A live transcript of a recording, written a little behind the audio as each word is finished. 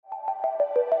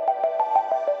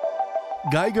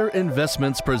Geiger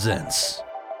Investments presents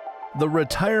the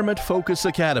Retirement Focus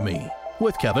Academy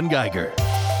with Kevin Geiger.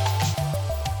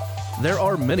 There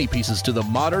are many pieces to the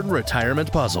modern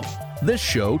retirement puzzle. This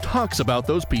show talks about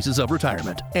those pieces of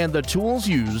retirement and the tools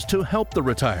used to help the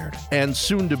retired and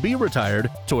soon to be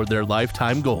retired toward their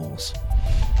lifetime goals.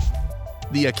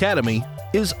 The Academy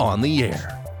is on the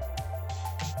air.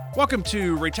 Welcome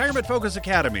to Retirement Focus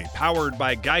Academy, powered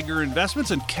by Geiger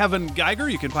Investments and Kevin Geiger.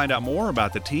 You can find out more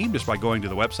about the team just by going to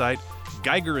the website,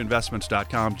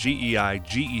 GeigerInvestments.com,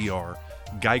 G-E-I-G-E-R,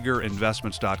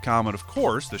 GeigerInvestments.com. And of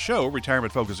course, the show,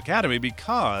 Retirement Focus Academy,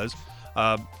 because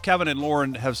Kevin and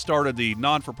Lauren have started the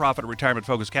non-for-profit Retirement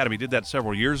Focus Academy, did that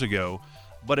several years ago,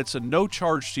 but it's a no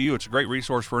charge to you. It's a great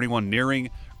resource for anyone nearing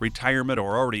retirement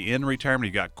or already in retirement.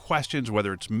 You got questions,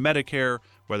 whether it's Medicare,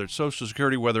 whether it's Social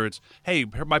Security, whether it's, hey,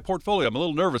 my portfolio, I'm a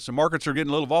little nervous, the markets are getting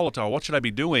a little volatile, what should I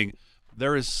be doing?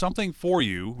 There is something for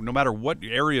you, no matter what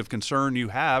area of concern you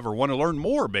have or want to learn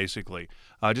more, basically,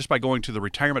 just by going to the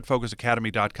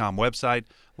retirementfocusacademy.com website.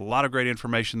 A lot of great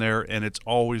information there, and it's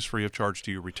always free of charge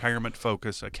to you,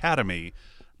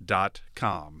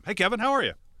 retirementfocusacademy.com. Hey, Kevin, how are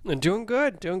you? Doing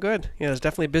good. Yeah, it's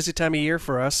definitely a busy time of year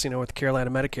for us, with Carolina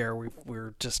Medicare.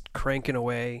 We're just cranking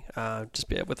away, just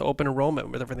with open enrollment,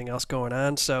 with everything else going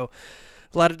on. So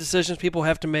a lot of decisions people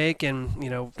have to make, and,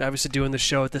 obviously doing the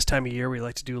show at this time of year, we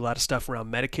like to do a lot of stuff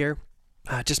around Medicare,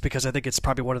 just because I think it's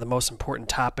probably one of the most important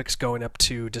topics going up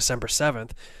to December 7th.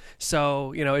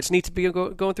 So, it's neat to be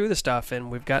going through this stuff,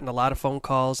 and we've gotten a lot of phone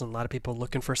calls and a lot of people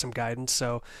looking for some guidance.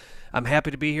 So I'm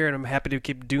happy to be here, and I'm happy to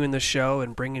keep doing this show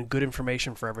and bringing good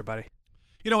information for everybody.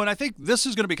 And I think this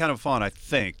is going to be kind of fun,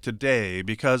 today,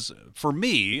 because for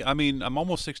me, I'm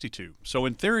almost 62. So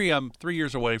in theory, I'm 3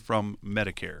 years away from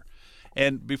Medicare.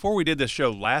 And before we did this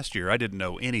show last year, I didn't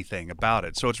know anything about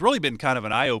it. So it's really been kind of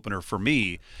an eye-opener for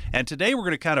me. And today we're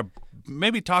going to kind of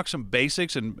maybe talk some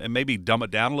basics and maybe dumb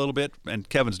it down a little bit. And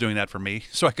Kevin's doing that for me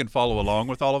so I can follow along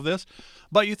with all of this.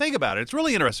 But you think about it, it's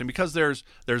really interesting because there's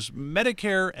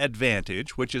Medicare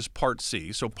Advantage, which is Part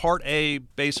C. So Part A,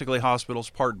 basically hospitals,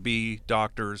 Part B,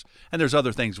 doctors, and there's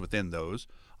other things within those.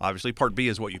 Obviously, Part B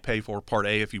is what you pay for. Part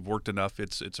A, if you've worked enough,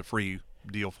 it's a free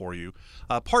deal for you.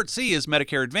 Part C is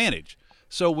Medicare Advantage.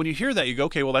 So when you hear that, you go,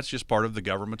 okay, well, that's just part of the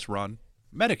government's run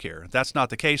Medicare. That's not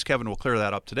the case. Kevin will clear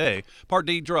that up today. Part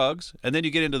D, drugs, and then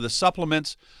you get into the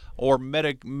supplements or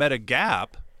Medigap,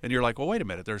 and you're like, well, wait a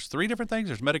minute. There's three different things.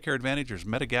 There's Medicare Advantage, there's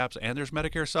Medigaps, and there's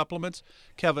Medicare supplements.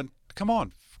 Kevin, come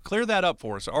on, clear that up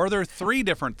for us. Are there three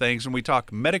different things when we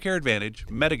talk Medicare Advantage,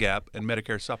 Medigap, and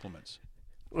Medicare supplements?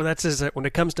 Well, that's just when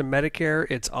it comes to Medicare,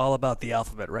 it's all about the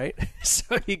alphabet, right?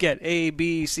 So you get A,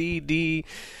 B, C, D,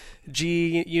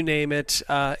 G, you name it.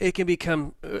 It can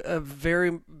become a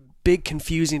very big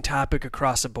confusing topic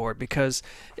across the board because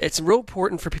it's real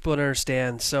important for people to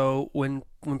understand. So when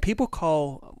people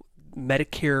call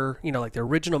Medicare, like the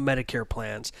original Medicare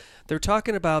plans, they're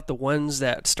talking about the ones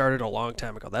that started a long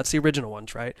time ago. That's the original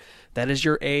ones, right? That is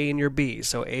your A and your B.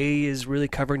 So A is really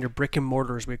covering your brick and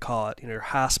mortar, as we call it, your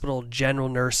hospital, general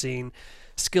nursing,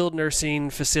 skilled nursing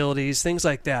facilities, things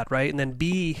like that, right? And then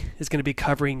B is going to be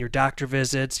covering your doctor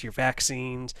visits, your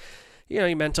vaccines,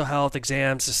 your mental health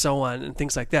exams, and so on, and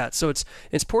things like that. So it's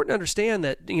important to understand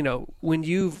that, when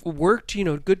you've worked,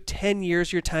 good 10 years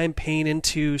of your time paying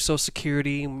into Social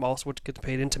Security, and also what gets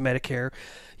paid into Medicare,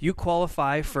 you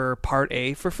qualify for Part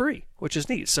A for free, which is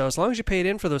neat. So as long as you paid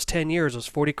in for those 10 years, those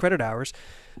 40 credit hours,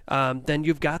 then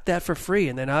you've got that for free.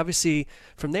 And then obviously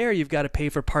from there, you've got to pay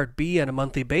for Part B on a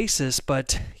monthly basis.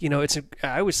 But,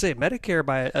 I would say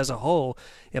Medicare as a whole,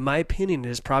 in my opinion,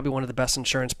 is probably one of the best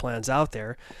insurance plans out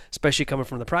there, especially coming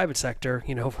from the private sector,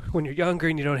 when you're younger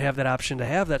and you don't have that option to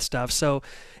have that stuff. So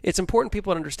it's important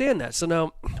people to understand that. So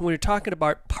now when you're talking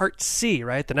about Part C,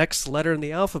 right, the next letter in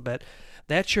the alphabet,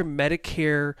 that's your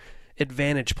Medicare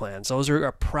Advantage plans. Those are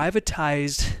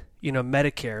privatized,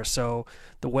 Medicare. So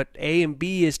what A and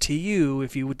B is to you,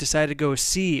 if you would decide to go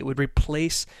C, it would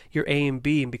replace your A and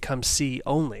B and become C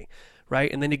only, right?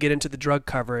 And then you get into the drug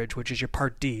coverage, which is your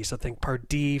Part D. So think Part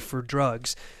D for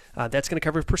drugs. That's going to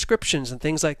cover prescriptions and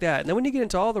things like that. And then when you get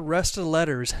into all the rest of the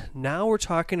letters, now we're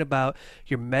talking about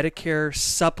your Medicare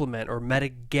Supplement or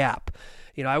Medigap.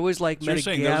 I always like Medigap. You're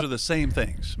saying those are the same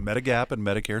things, Medigap and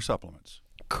Medicare supplements.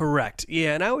 Correct.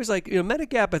 Yeah, and I always like,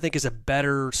 Medigap I think is a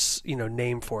better,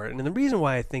 name for it. And the reason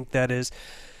why I think that is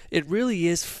it really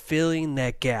is filling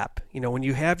that gap. When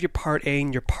you have your Part A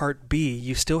and your Part B,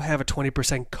 you still have a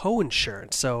 20%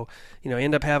 co-insurance. So, you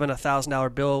end up having a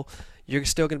 $1,000 bill, you're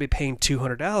still going to be paying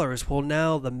 $200. Well,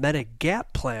 now the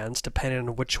Medigap plans, depending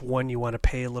on which one you want to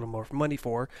pay a little more money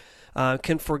for,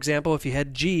 Can, for example, if you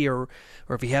had G or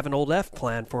if you have an old F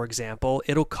plan, for example,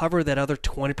 it'll cover that other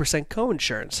 20%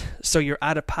 coinsurance. So your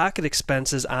out-of-pocket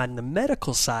expenses on the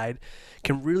medical side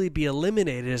can really be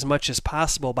eliminated as much as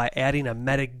possible by adding a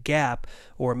Medigap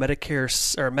or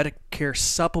Medicare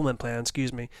Supplement plan,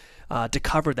 to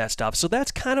cover that stuff. So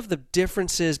that's kind of the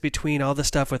differences between all the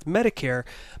stuff with Medicare,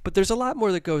 but there's a lot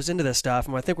more that goes into this stuff,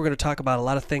 and I think we're going to talk about a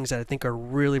lot of things that I think are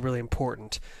really, really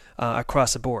important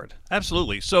across the board.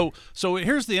 Absolutely. So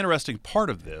here's the interesting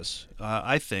part of this,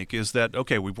 I think, is that,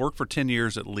 okay, we've worked for 10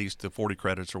 years at least, the 40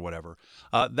 credits or whatever.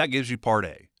 That gives you Part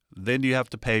A. Then you have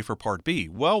to pay for Part B.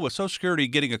 Well, with Social Security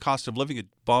getting a cost of living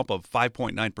bump of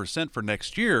 5.9% for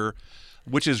next year,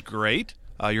 which is great.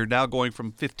 You're now going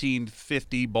from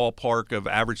 $1,550 ballpark of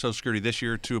average Social Security this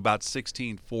year to about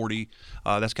 $1,640.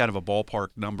 That's kind of a ballpark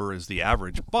number as the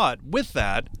average. But with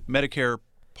that, Medicare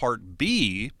Part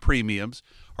B premiums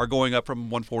are going up from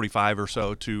 $145 or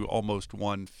so to almost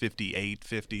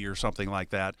 $158.50 or something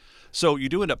like that. So you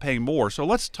do end up paying more. So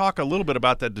let's talk a little bit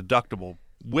about that deductible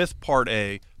with Part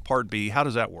A, Part B. How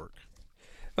does that work?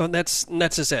 Oh, that's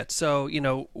just it. So,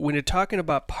 when you're talking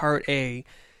about Part A,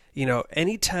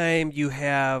 anytime you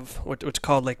have what's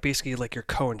called basically your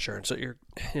coinsurance. So you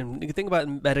can think about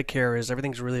Medicare is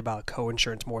everything's really about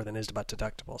coinsurance more than it is about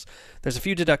deductibles. There's a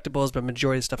few deductibles, but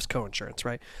majority of stuff is coinsurance,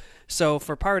 right? So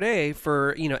for Part A,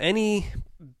 for any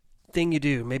thing you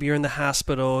do, maybe you're in the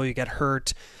hospital, you get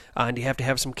hurt, and you have to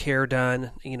have some care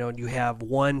done, and you have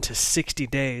 1 to 60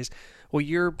 days. Well,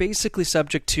 you're basically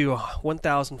subject to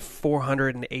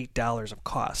 $1,408 of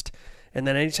cost. And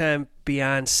then anytime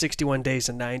beyond 61 days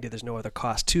and 90, there's no other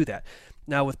cost to that.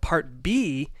 Now with Part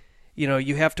B,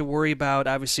 you have to worry about,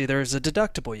 obviously, there's a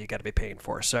deductible you got to be paying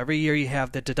for. So every year you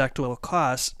have the deductible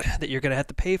costs that you're going to have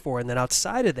to pay for. And then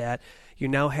outside of that, you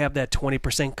now have that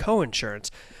 20% coinsurance.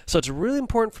 So it's really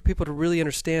important for people to really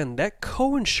understand that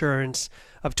coinsurance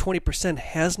of 20%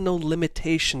 has no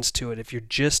limitations to it if you're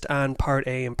just on Part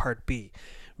A and Part B.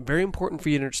 Very important for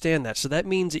you to understand that. So that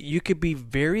means that you could be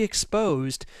very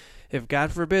exposed if,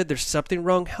 God forbid, there's something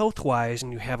wrong health-wise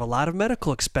and you have a lot of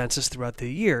medical expenses throughout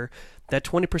the year. That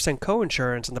 20%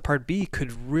 coinsurance and the Part B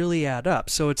could really add up.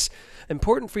 So it's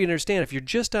important for you to understand if you're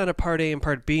just on a Part A and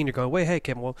Part B and you're going, wait, hey,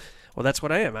 Kim, well, that's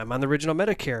what I am. I'm on the original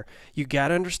Medicare. You got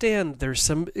to understand there's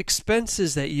some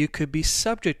expenses that you could be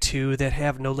subject to that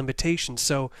have no limitations.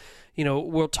 So,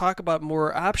 we'll talk about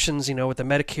more options, with the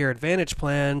Medicare Advantage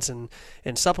plans and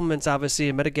supplements, obviously,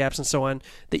 and Medigaps and so on,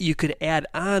 that you could add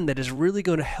on that is really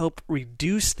going to help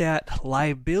reduce that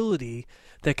liability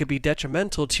that could be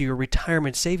detrimental to your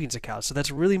retirement savings account. So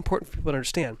that's really important for people to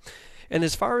understand. And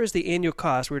as far as the annual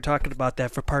cost, we were talking about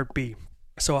that for Part B.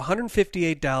 So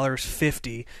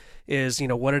 $158.50 is,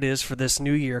 what it is for this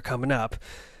new year coming up.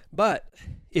 But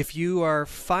if you are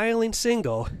filing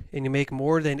single and you make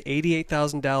more than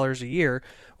 $88,000 a year,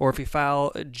 or if you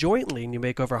file jointly and you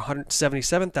make over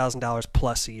 $177,000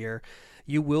 plus a year,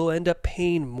 you will end up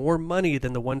paying more money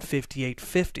than the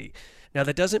 $158.50. Now,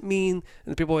 that doesn't mean,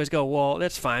 and people always go, well,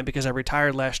 that's fine because I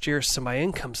retired last year, so my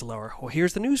income's lower. Well,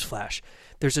 here's the news flash.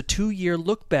 There's a 2-year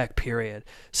look-back period.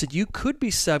 So you could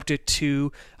be subject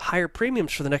to higher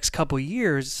premiums for the next couple of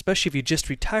years, especially if you just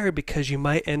retired, because you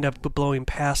might end up blowing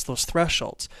past those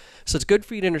thresholds. So it's good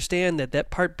for you to understand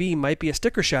that Part B might be a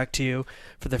sticker shock to you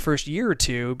for the first year or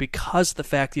two because of the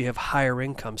fact that you have higher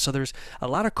income. So there's a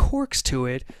lot of quirks to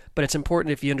it, but it's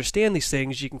important if you understand these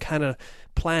things, you can kind of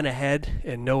plan ahead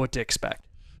and know what to expect.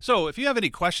 So if you have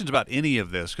any questions about any of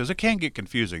this, because it can get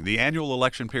confusing, the annual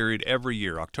election period every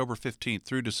year, October 15th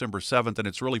through December 7th, and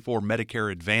it's really for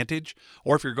Medicare Advantage.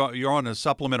 Or if you're on a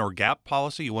supplement or gap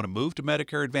policy, you want to move to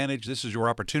Medicare Advantage, this is your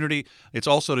opportunity. It's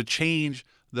also to change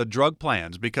the drug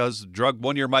plans, because drug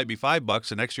one year might be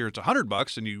 $5 and next year it's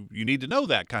 $100, and you need to know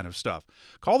that kind of stuff.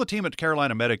 Call the team at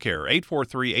Carolina Medicare,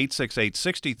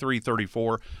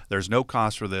 843-868-6334. There's no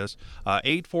cost for this.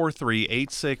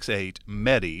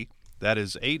 843-868-MEDI. That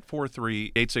is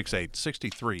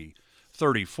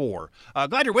 843-868-6334.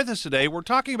 Glad you're with us today. We're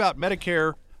talking about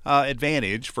Medicare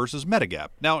Advantage versus Medigap.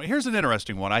 Now, here's an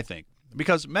interesting one, I think,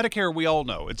 because Medicare, we all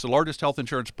know, it's the largest health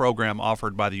insurance program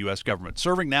offered by the U.S. government,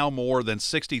 serving now more than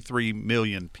 63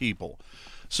 million people.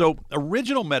 So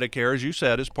original Medicare, as you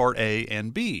said, is Part A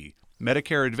and B.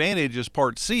 Medicare Advantage is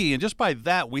Part C, and just by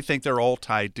that, we think they're all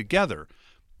tied together.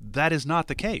 That is not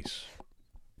the case.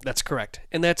 That's correct.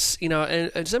 And that's,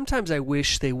 and sometimes I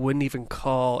wish they wouldn't even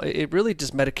call it, really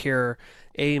just Medicare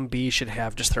A and B should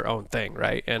have just their own thing,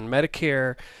 right? And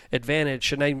Medicare Advantage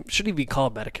shouldn't even be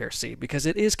called Medicare C, because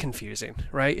it is confusing,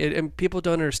 right? And people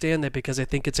don't understand that because they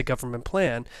think it's a government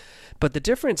plan. But the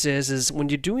difference is when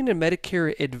you're doing a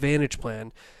Medicare Advantage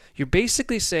plan, you're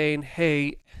basically saying,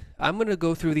 hey, I'm going to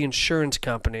go through the insurance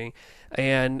company,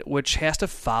 and which has to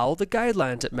follow the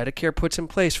guidelines that Medicare puts in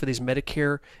place for these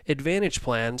Medicare Advantage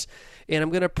plans, and I'm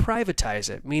going to privatize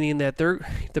it, meaning that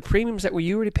the premiums that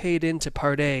you already paid into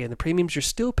Part A and the premiums you're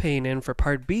still paying in for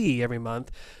Part B every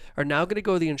month are now going to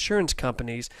go to the insurance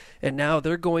companies, and now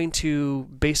they're going to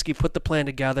basically put the plan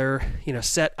together,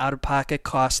 set out-of-pocket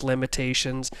cost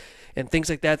limitations and things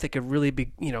like that could really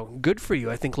be, good for you,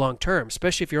 I think, long term,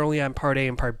 especially if you're only on Part A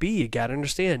and Part B. You got to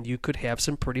understand you could have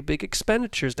some pretty big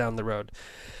expenditures down the road.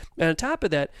 And on top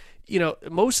of that,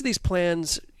 most of these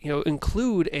plans,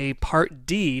 include a Part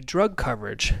D drug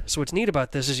coverage. So what's neat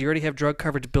about this is you already have drug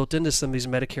coverage built into some of these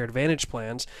Medicare Advantage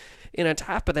plans. And on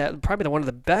top of that, probably one of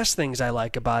the best things I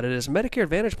like about it is Medicare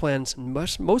Advantage plans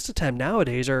most of the time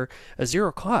nowadays are a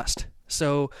zero cost.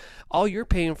 So all you're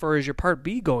paying for is your Part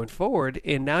B going forward,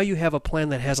 and now you have a plan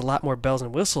that has a lot more bells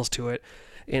and whistles to it.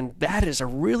 And that is a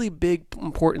really big,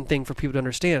 important thing for people to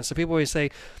understand. So people always say,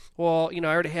 well, I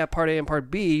already have Part A and Part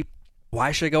B.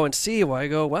 Why should I go and C? Well, I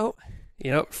go, well,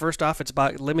 first off, it's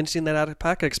about limiting that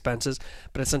out-of-pocket expenses,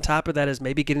 but it's on top of that is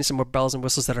maybe getting some more bells and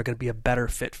whistles that are going to be a better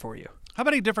fit for you. How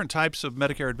many different types of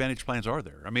Medicare Advantage plans are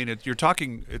there? I mean,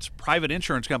 it's private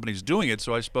insurance companies doing it,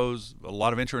 so I suppose a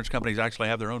lot of insurance companies actually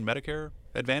have their own Medicare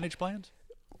Advantage plans?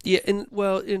 Yeah,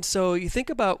 and so you think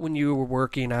about when you were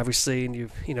working, obviously,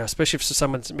 and especially if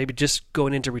someone's maybe just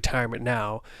going into retirement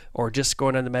now, or just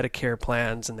going on the Medicare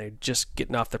plans and they're just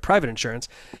getting off their private insurance,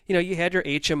 you had your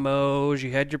HMOs,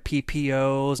 you had your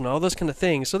PPOs, and all those kind of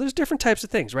things. So there's different types of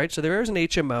things, right? So there is an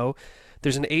HMO.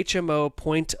 There's an HMO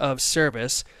point of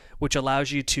service, which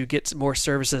allows you to get more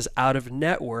services out of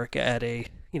network at a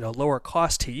lower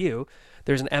cost to you.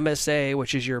 There's an MSA,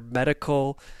 which is your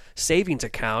medical savings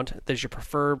account. There's your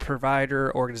preferred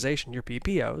provider organization, your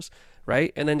PPOs,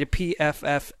 right? And then your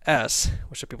PFFS,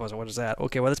 which some people say, what is that?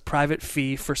 Okay, well, that's private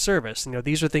fee for service.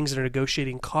 These are things that are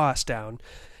negotiating costs down.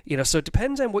 So it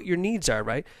depends on what your needs are,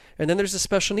 right? And then there's the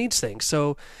special needs thing.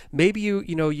 So maybe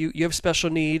you have special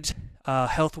needs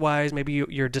health-wise. Maybe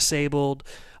you're disabled.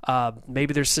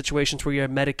 Maybe there's situations where you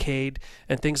have Medicaid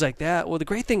and things like that. Well, the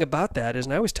great thing about that is,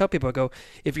 and I always tell people, I go,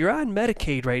 if you're on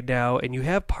Medicaid right now and you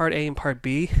have Part A and Part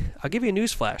B, I'll give you a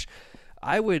news flash.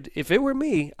 If it were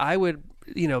me, I would,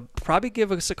 probably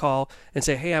give us a call and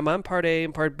say, hey, I'm on Part A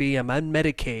and Part B. I'm on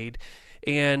Medicaid.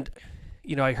 And,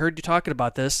 I heard you talking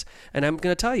about this, and I'm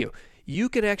going to tell you, you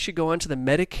can actually go onto the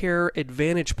Medicare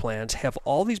Advantage plans, have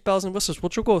all these bells and whistles,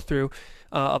 which we'll go through,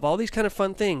 of all these kind of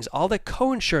fun things, all that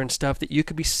co-insurance stuff that you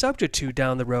could be subject to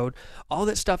down the road. All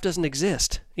that stuff doesn't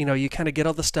exist. You kind of get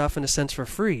all the stuff in a sense for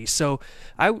free. So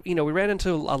we ran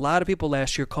into a lot of people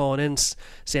last year calling in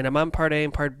saying, I'm on Part A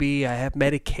and Part B, I have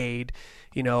Medicaid.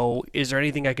 Is there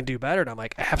anything I can do better? And I'm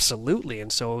like, absolutely.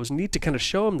 And so it was neat to kind of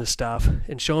show them this stuff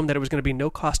and show them that it was going to be no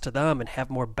cost to them and have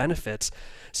more benefits.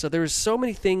 So there's so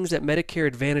many things that Medicare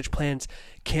Advantage plans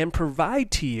can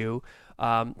provide to you.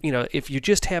 If you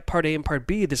just have Part A and Part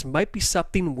B, this might be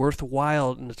something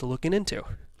worthwhile to looking into.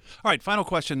 All right, final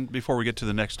question before we get to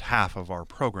the next half of our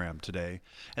program today,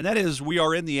 and that is, we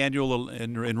are in the annual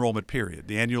enrollment period,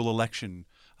 the annual election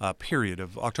period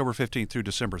of October 15th through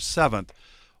December 7th.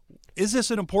 Is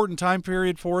this an important time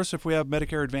period for us if we have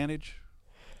Medicare Advantage?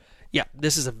 Yeah,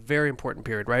 this is a very important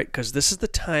period, right? Because this is the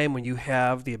time when you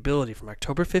have the ability from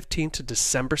October 15th to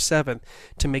December 7th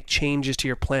to make changes to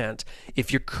your plans.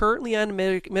 If you're currently on a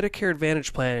Medicare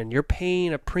Advantage plan and you're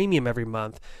paying a premium every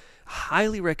month,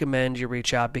 highly recommend you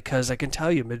reach out, because I can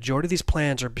tell you, majority of these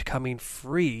plans are becoming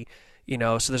free,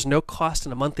 so there's no cost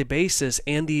on a monthly basis,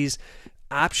 and these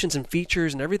options and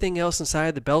features and everything else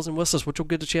inside, the bells and whistles, which we'll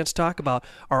get a chance to talk about,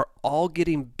 are all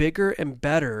getting bigger and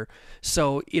better.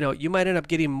 So, you might end up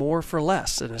getting more for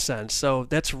less in a sense. So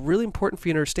that's really important for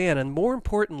you to understand. And more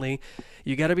importantly,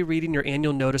 you got to be reading your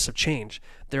annual notice of change.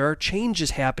 There are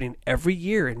changes happening every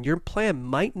year, and your plan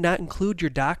might not include your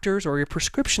doctors or your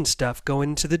prescription stuff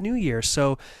going into the new year.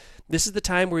 So this is the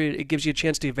time where it gives you a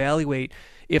chance to evaluate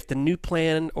if the new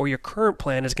plan or your current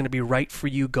plan is going to be right for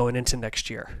you going into next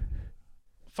year.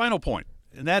 Final point,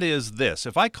 and that is this.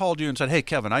 If I called you and said, hey,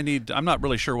 Kevin, I'm not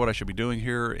really sure what I should be doing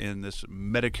here in this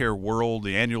Medicare world,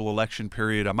 the annual election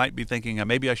period. I might be thinking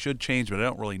maybe I should change, but I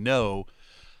don't really know.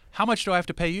 How much do I have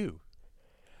to pay you?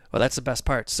 Well, that's the best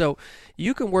part. So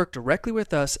you can work directly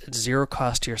with us at zero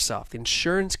cost to yourself. The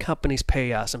insurance companies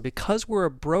pay us, and because we're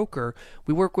a broker,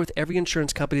 we work with every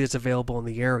insurance company that's available in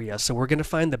the area. So we're going to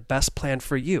find the best plan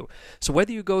for you. So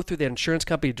whether you go through the insurance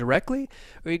company directly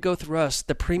or you go through us,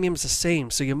 the premium's the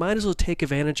same. So you might as well take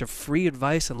advantage of free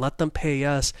advice and let them pay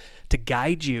us to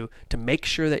guide you to make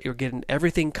sure that you're getting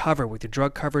everything covered with your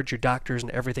drug coverage, your doctors,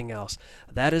 and everything else.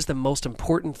 That is the most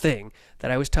important thing that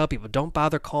I always tell people. Don't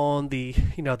bother calling the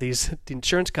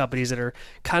insurance companies that are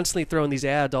constantly throwing these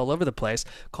ads all over the place.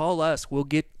 Call us. We'll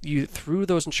get you through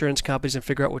those insurance companies and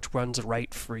figure out which one's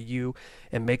right for you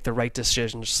and make the right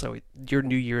decisions so your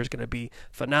new year is going to be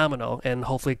phenomenal and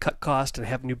hopefully cut costs and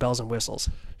have new bells and whistles.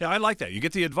 Yeah, I like that. You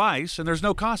get the advice, and there's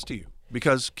no cost to you,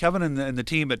 because Kevin and the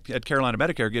team at Carolina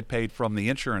Medicare get paid from the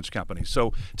insurance company.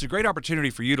 So it's a great opportunity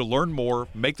for you to learn more,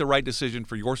 make the right decision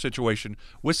for your situation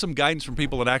with some guidance from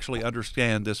people that actually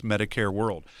understand this Medicare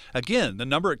world. Again, the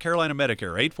number at Carolina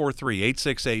Medicare,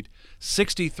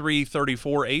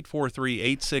 843-868-6334,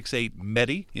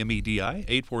 843-868-MEDI, M-E-D-I,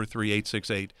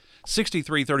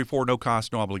 843-868-6334. No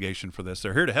cost, no obligation for this.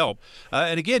 They're here to help.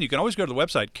 And again, you can always go to the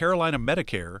website,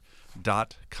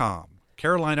 carolinamedicare.com.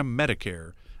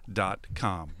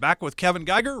 carolinamedicare.com. Back with Kevin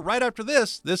Geiger right after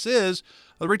this. This is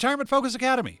the Retirement Focus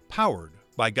Academy, powered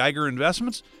by Geiger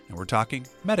Investments, and we're talking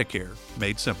Medicare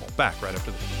made simple. Back right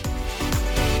after this.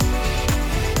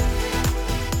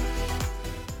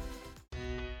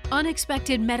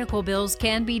 Unexpected medical bills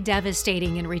can be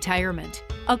devastating in retirement.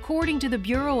 According to the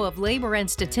Bureau of Labor and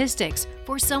Statistics,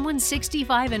 for someone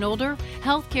 65 and older,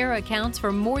 healthcare accounts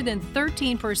for more than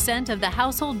 13% of the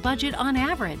household budget on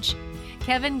average.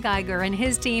 Kevin Geiger and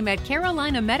his team at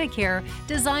Carolina Medicare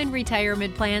design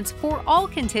retirement plans for all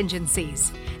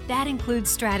contingencies. That includes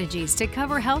strategies to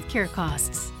cover healthcare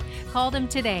costs. Call them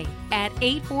today at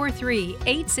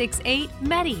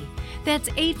 843-868-MEDI. That's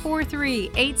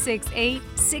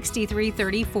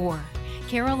 843-868-6334.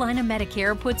 Carolina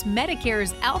Medicare puts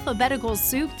Medicare's alphabetical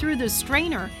soup through the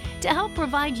strainer to help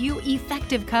provide you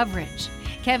effective coverage.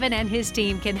 Kevin and his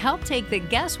team can help take the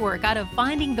guesswork out of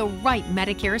finding the right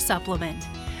Medicare supplement.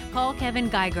 Call Kevin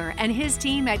Geiger and his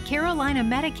team at Carolina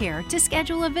Medicare to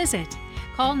schedule a visit.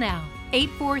 Call now,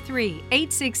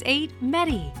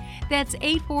 843-868-MEDI. That's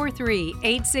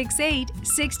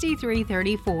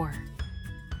 843-868-6334.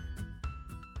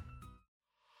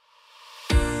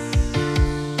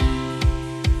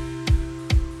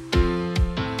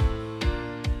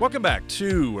 Welcome back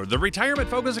to the Retirement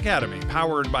Focus Academy,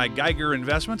 powered by Geiger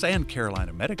Investments and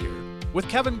Carolina Medicare, with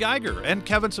Kevin Geiger. And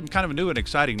Kevin, some kind of new and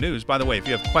exciting news. By the way, if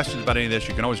you have questions about any of this,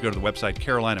 you can always go to the website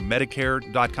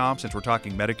carolinamedicare.com. Since we're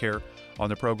talking Medicare on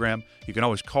the program, you can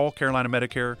always call Carolina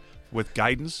Medicare with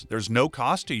guidance. There's no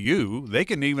cost to you. They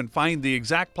can even find the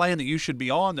exact plan that you should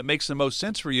be on that makes the most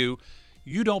sense for you.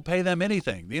 You don't pay them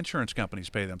anything. The insurance companies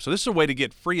pay them. So this is a way to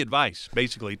get free advice,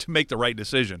 basically, to make the right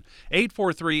decision.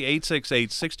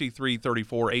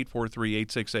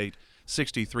 843-868-6334,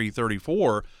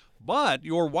 843-868-6334. But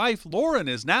your wife, Lauren,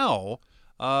 is now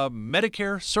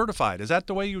Medicare certified. Is that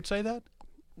the way you would say that?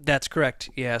 That's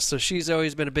correct. Yeah. So she's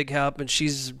always been a big help, and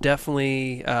she's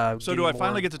definitely. So do I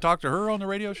finally get to talk to her on the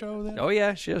radio show then? Oh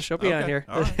yeah, she'll be on here.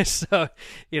 Right. So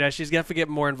she's got to get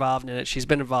more involved in it. She's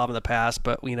been involved in the past,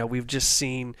 but we've just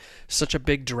seen such a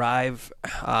big drive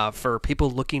for people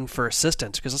looking for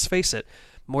assistance. Because let's face it,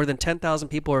 more than 10,000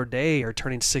 people a day are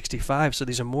turning 65. So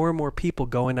these are more and more people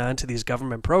going on to these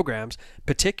government programs,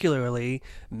 particularly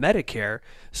Medicare.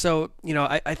 So,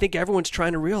 I think everyone's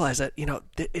trying to realize that,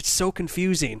 it's so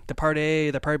confusing. The Part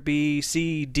A, the Part B,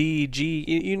 C, D, G,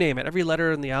 you name it, every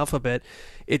letter in the alphabet,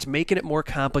 it's making it more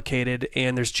complicated,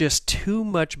 and there's just too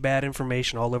much bad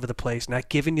information all over the place, not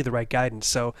giving you the right guidance.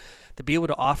 So to be able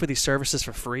to offer these services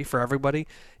for free for everybody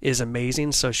is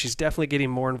amazing. So she's definitely getting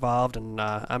more involved, and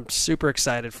I'm super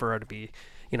excited for her to be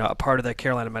a part of the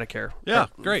Carolina Medicare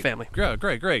family.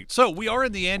 Great. So we are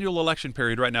in the annual election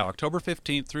period right now, October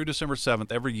 15th through December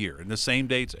 7th every year, and the same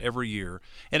dates every year.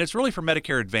 And it's really for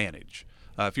Medicare Advantage.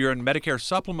 If you're in Medicare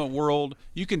Supplement world,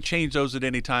 you can change those at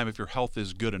any time if your health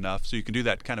is good enough. So you can do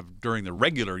that kind of during the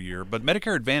regular year. But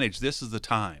Medicare Advantage, this is the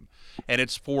time. And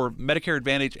it's for Medicare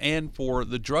Advantage and for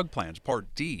the drug plans,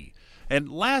 Part D. And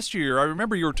last year, I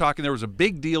remember you were talking, there was a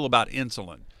big deal about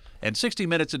insulin. And 60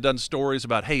 Minutes had done stories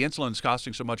about, hey, insulin's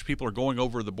costing so much, people are going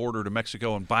over the border to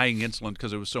Mexico and buying insulin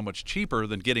because it was so much cheaper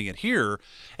than getting it here.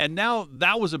 And now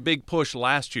that was a big push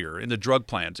last year in the drug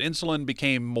plans. Insulin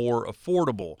became more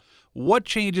affordable. What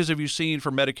changes have you seen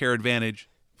for Medicare Advantage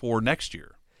for next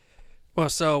year? Well,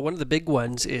 so one of the big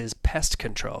ones is pest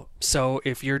control. So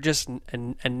if you're just not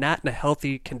in a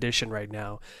healthy condition right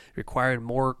now, requiring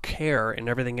more care and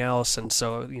everything else, and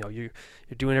so you're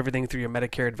doing everything through your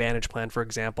Medicare Advantage plan, for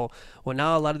example. Well,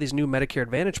 now a lot of these new Medicare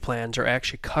Advantage plans are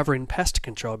actually covering pest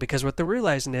control, because what they're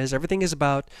realizing is everything is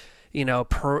about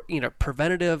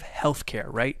preventative health care,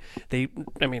 right?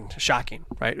 Shocking,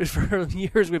 right? For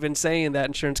years we've been saying that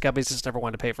insurance companies just never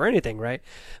want to pay for anything, right?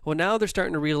 Well, now they're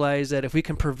starting to realize that if we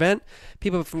can prevent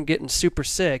people from getting super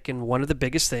sick, and one of the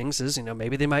biggest things is,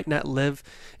 maybe they might not live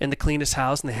in the cleanest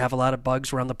house and they have a lot of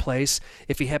bugs around the place.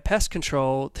 If you have pest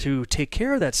control to take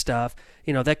care of that stuff,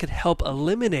 that could help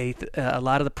eliminate a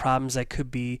lot of the problems that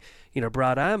could be,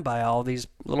 brought on by all these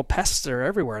little pests that are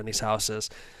everywhere in these houses.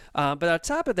 But on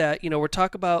top of that, we're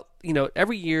talking about,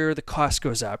 every year the cost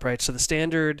goes up, right? So the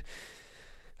standard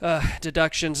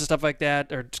deductions and stuff like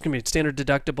that, or standard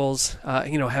deductibles,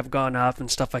 have gone up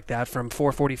and stuff like that, from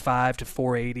 $445 to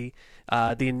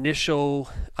 $480. The initial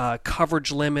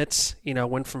coverage limits,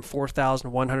 went from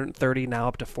 $4,130 now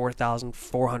up to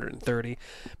 $4,430.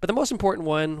 But the most important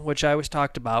one, which I always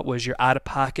talked about, was your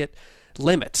out-of-pocket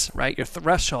limits, right? Your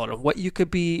threshold of what you could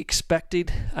be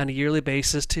expected on a yearly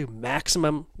basis to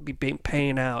maximum be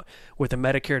paying out with a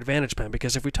Medicare Advantage plan.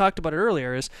 Because if we talked about it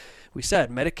earlier, as we said,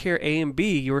 Medicare A and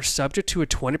B, you're subject to a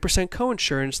 20%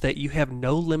 coinsurance that you have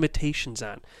no limitations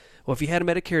on. Well, if you had a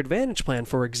Medicare Advantage plan,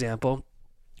 for example,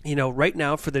 right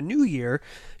now for the new year,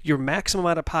 your maximum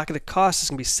out-of-pocket cost is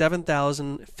going to be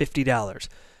 $7,050. It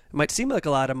might seem like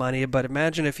a lot of money, but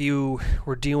imagine if you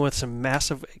were dealing with some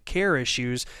massive care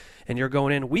issues and you're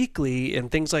going in weekly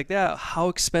and things like that, how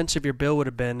expensive your bill would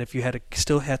have been if you had to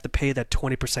still have to pay that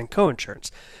 20% coinsurance.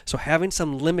 So having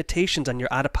some limitations on your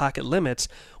out-of-pocket limits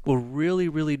will really,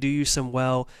 really do you some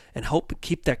well and help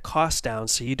keep that cost down,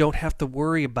 so you don't have to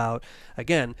worry about,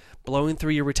 again, blowing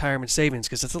through your retirement savings,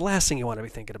 because it's the last thing you want to be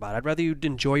thinking about. I'd rather you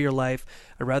enjoy your life.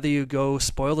 I'd rather you go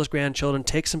spoil those grandchildren,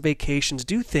 take some vacations,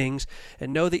 do things,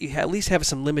 and know that you at least have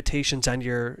some limitations on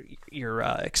your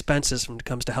expenses when it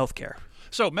comes to healthcare.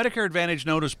 So Medicare Advantage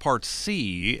known as Part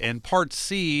C, and Part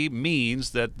C means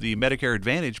that the Medicare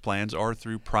Advantage plans are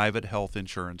through private health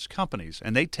insurance companies,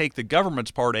 and they take the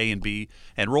government's Part A and B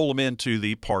and roll them into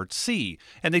the Part C,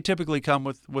 and they typically come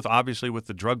with obviously with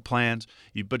the drug plans,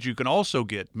 but you can also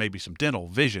get maybe some dental,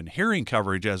 vision, hearing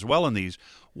coverage as well in these.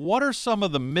 What are some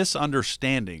of the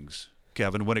misunderstandings,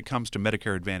 Kevin, when it comes to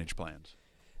Medicare Advantage plans?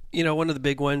 One of the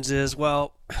big ones is,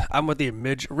 well, I'm with the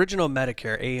original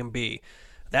Medicare A and B.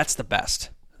 That's the best.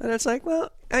 And it's like,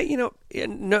 well, no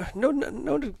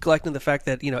neglecting the fact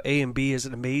that, A and B is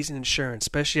an amazing insurance,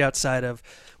 especially outside of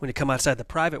when you come outside the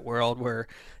private world where,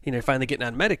 you're finally getting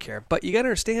on Medicare. But you got to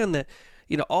understand that,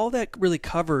 all that really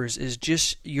covers is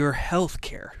just your health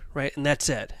care, right? And that's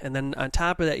it. And then on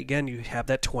top of that, again, you have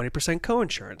that 20%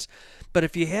 coinsurance. But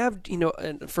if you have,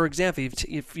 for example,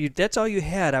 if that's all you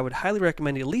had, I would highly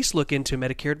recommend you at least look into a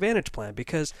Medicare Advantage plan,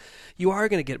 because you are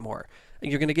going to get more.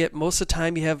 You're going to get, most of the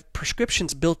time, you have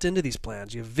prescriptions built into these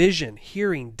plans. You have vision,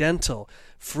 hearing, dental,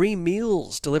 free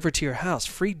meals delivered to your house,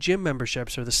 free gym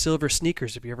memberships, or the silver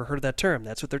sneakers, if you ever heard of that term.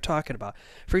 That's what they're talking about.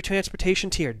 Free transportation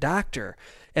to your doctor.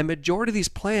 And majority of these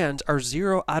plans are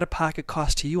zero out-of-pocket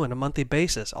cost to you on a monthly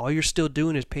basis. All you're still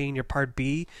doing is paying your Part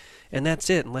B, and that's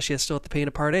it, unless you still have to pay in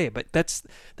a Part A. But that's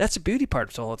the beauty part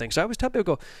of the whole thing. So I always tell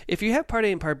people, if you have Part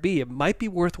A and Part B, it might be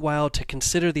worthwhile to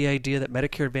consider the idea that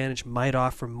Medicare Advantage might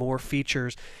offer more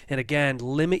features and, again,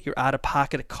 limit your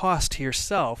out-of-pocket cost to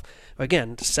yourself.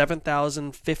 Again,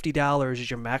 $7,050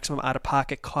 is your maximum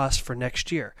out-of-pocket cost for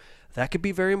next year. That could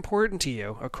be very important to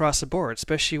you across the board,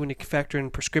 especially when you factor in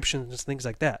prescriptions and things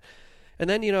like that. And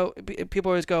then,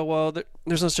 people always go, well,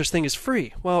 there's no such thing as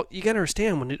free. Well, you got to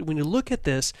understand, when you look at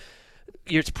this,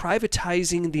 it's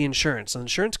privatizing the insurance. So the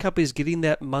insurance company is getting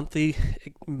that monthly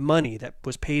money that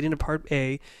was paid into Part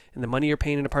A and the money you're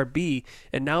paying into Part B,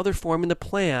 and now they're forming the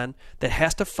plan that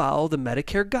has to follow the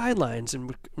Medicare guidelines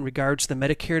in regards to the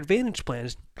Medicare Advantage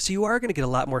plans. So you are going to get a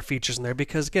lot more features in there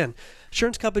because, again,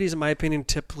 insurance companies, in my opinion,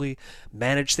 typically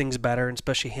manage things better, and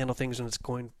especially handle things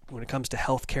when it comes to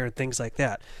healthcare and things like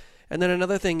that. And then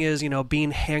another thing is,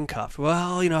 being handcuffed.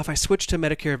 Well, if I switch to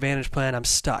Medicare Advantage plan, I'm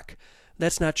stuck.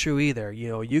 That's not true either.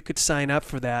 You could sign up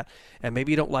for that, and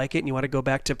maybe you don't like it and you want to go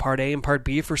back to Part A and Part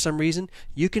B for some reason.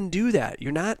 You can do that.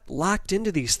 You're not locked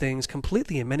into these things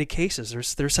completely in many cases.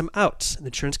 There's some outs. The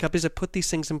insurance companies have put these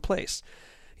things in place.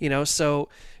 And the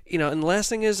last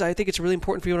thing is, I think it's really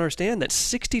important for you to understand that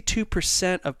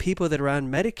 62% of people that are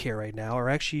on Medicare right now are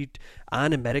actually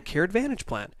on a Medicare Advantage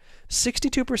plan.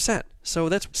 62%. So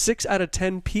that's 6 out of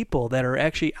 10 people that are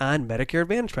actually on Medicare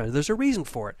Advantage plans. There's a reason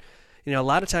for it. A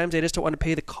lot of times they just don't want to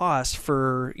pay the cost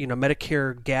for,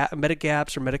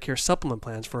 Medicaps or Medicare Supplement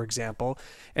plans, for example,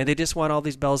 and they just want all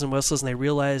these bells and whistles, and they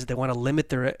realize they want to limit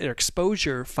their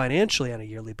exposure financially on a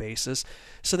yearly basis,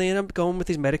 so they end up going with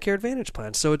these Medicare Advantage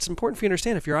plans. So it's important for you to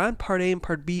understand, if you're on Part A and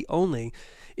Part B only,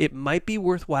 it might be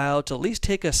worthwhile to at least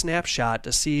take a snapshot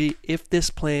to see if this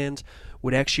plan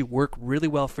would actually work really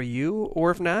well for you, or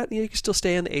if not, you can still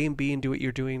stay on the A and B and do what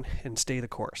you're doing and stay the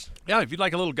course. Yeah, if you'd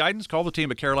like a little guidance, call the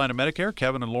team at Carolina Medicare,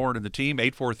 Kevin and Lauren and the team,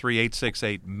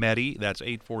 843-868-MEDI. That's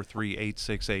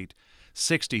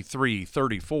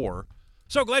 843-868-6334.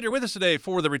 So glad you're with us today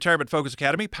for the Retirement Focus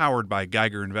Academy, powered by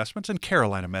Geiger Investments and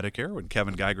Carolina Medicare. And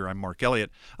Kevin Geiger, I'm Mark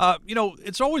Elliott.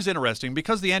 It's always interesting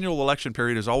because the annual election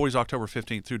period is always October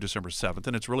 15th through December 7th,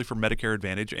 and it's really for Medicare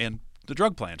Advantage and the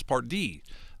drug plans, Part D.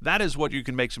 That is what you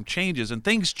can make some changes, and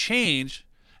things change,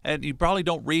 and you probably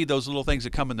don't read those little things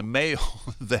that come in the mail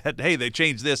that, hey, they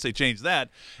changed this, they changed that.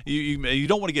 You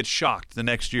don't want to get shocked the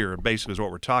next year, basically is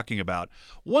what we're talking about.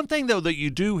 One thing, though, that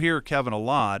you do hear, Kevin, a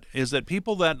lot is that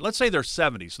people that, let's say they're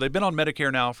 70, so they've been on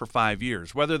Medicare now for 5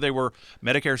 years, whether they were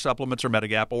Medicare Supplements or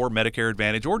Medigap or Medicare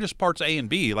Advantage or just Parts A and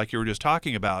B like you were just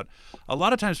talking about, a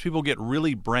lot of times people get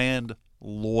really brand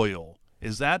loyal.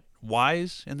 Is that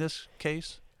wise in this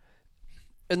case?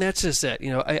 And that's just it.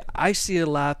 I see a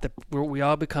lot that we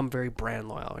all become very brand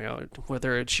loyal,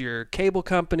 whether it's your cable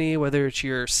company, whether it's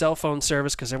your cell phone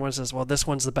service, because everyone says, well, this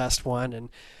one's the best one. And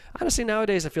honestly,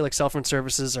 nowadays, I feel like cell phone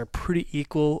services are pretty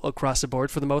equal across the board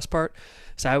for the most part.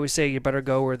 So I always say you better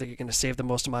go where you're going to save the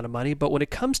most amount of money. But when it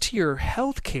comes to your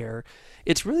health care,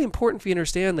 it's really important for you to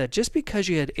understand that just because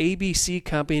you had ABC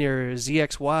company or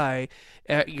ZXY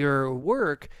at your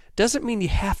work doesn't mean you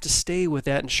have to stay with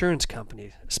that insurance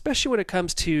company, especially when it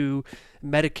comes to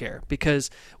Medicare, because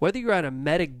whether you're on a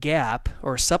Medigap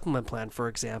or a supplement plan, for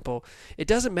example, it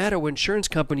doesn't matter what insurance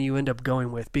company you end up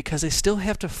going with because they still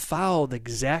have to follow the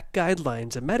exact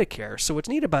guidelines of Medicare. So what's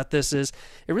neat about this is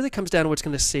it really comes down to what's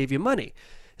going to save you money.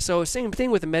 So same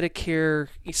thing with the Medicare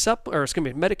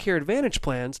Medicare Advantage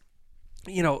plans.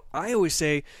 I always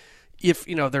say, if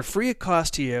they're free of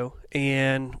cost to you,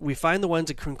 and we find the ones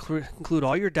that include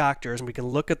all your doctors, and we can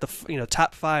look at the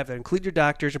top 5 that include your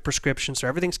doctors and prescriptions, so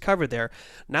everything's covered there.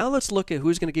 Now let's look at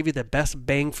who's going to give you the best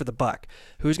bang for the buck,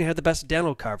 who's going to have the best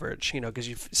dental coverage. Because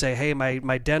you say, hey,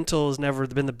 my dental has never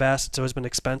been the best, it's always been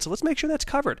expensive. Let's make sure that's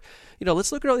covered.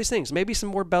 Let's look at all these things. Maybe some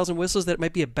more bells and whistles that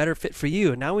might be a better fit for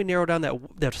you. And now we narrow down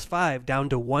that 5 down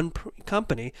to one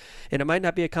company, and it might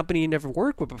not be a company you never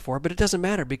worked with before, but it doesn't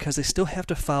matter because they still have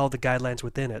to follow the guidelines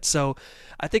within it. So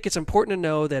I think it's important to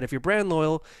know that if you're brand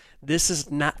loyal, this is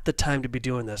not the time to be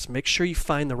doing this. Make sure you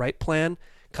find the right plan,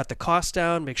 cut the costs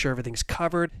down, make sure everything's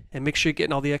covered, and make sure you're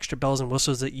getting all the extra bells and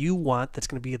whistles that you want that's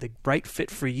going to be the right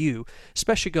fit for you,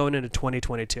 especially going into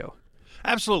 2022.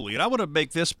 Absolutely. And I want to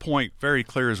make this point very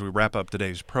clear as we wrap up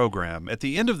today's program. At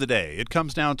the end of the day, it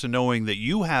comes down to knowing that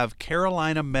you have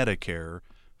Carolina Medicare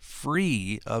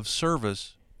free of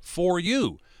service for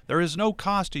you. There is no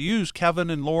cost to use Kevin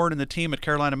and Lauren and the team at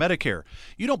Carolina Medicare.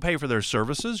 You don't pay for their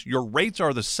services. Your rates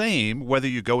are the same whether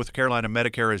you go with Carolina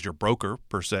Medicare as your broker,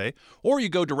 per se, or you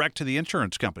go direct to the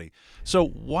insurance company. So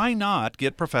why not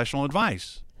get professional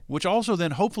advice, which also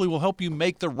then hopefully will help you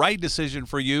make the right decision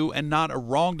for you and not a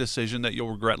wrong decision that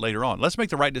you'll regret later on. Let's make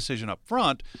the right decision up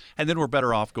front, and then we're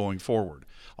better off going forward.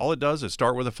 All it does is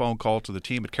start with a phone call to the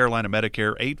team at Carolina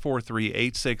Medicare,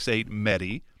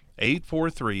 843-868-MEDI.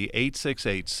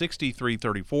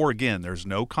 843-868-6334. Again, there's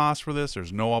no cost for this.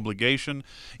 There's no obligation.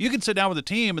 You can sit down with the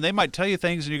team, and they might tell you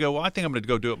things, and you go, well, I think I'm going to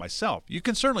go do it myself. You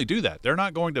can certainly do that. They're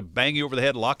not going to bang you over the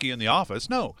head, lock you in the office.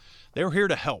 No, they're here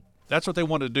to help. That's what they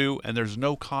want to do, and there's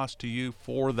no cost to you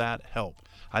for that help.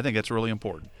 I think that's really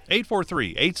important.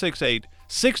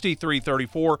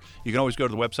 843-868-6334. You can always go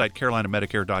to the website,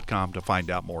 carolinamedicare.com, to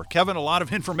find out more. Kevin, a lot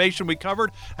of information we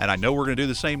covered, and I know we're going to do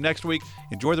the same next week.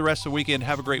 Enjoy the rest of the weekend.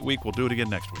 Have a great week. We'll do it again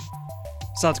next week.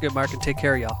 Sounds good, Mark, and take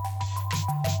care, y'all.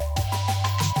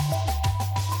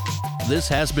 This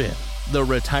has been the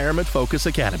Retirement Focus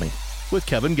Academy with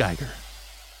Kevin Geiger.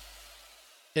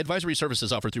 Advisory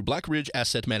services offered through Black Ridge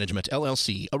Asset Management,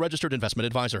 LLC, a registered investment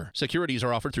advisor. Securities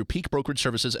are offered through Peak Brokerage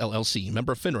Services, LLC,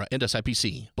 member FINRA and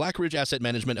SIPC. Black Ridge Asset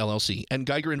Management, LLC, and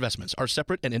Geiger Investments are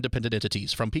separate and independent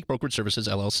entities from Peak Brokerage Services,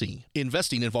 LLC.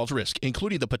 Investing involves risk,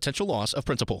 including the potential loss of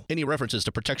principal. Any references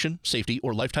to protection, safety,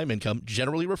 or lifetime income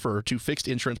generally refer to fixed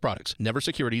insurance products, never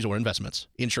securities or investments.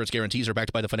 Insurance guarantees are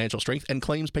backed by the financial strength and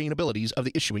claims-paying abilities of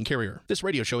the issuing carrier. This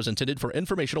radio show is intended for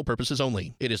informational purposes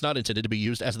only. It is not intended to be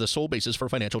used as the sole basis for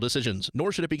financial financial decisions,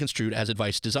 nor should it be construed as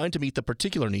advice designed to meet the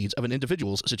particular needs of an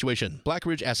individual's situation.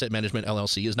 Blackridge Asset Management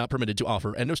LLC is not permitted to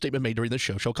offer, and no statement made during this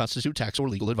show shall constitute tax or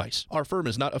legal advice. Our firm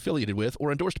is not affiliated with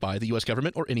or endorsed by the U.S.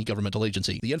 government or any governmental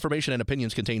agency. The information and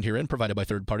opinions contained herein provided by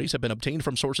third parties have been obtained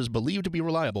from sources believed to be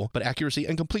reliable, but accuracy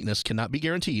and completeness cannot be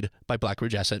guaranteed by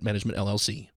Blackridge Asset Management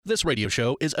LLC. This radio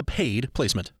show is a paid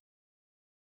placement.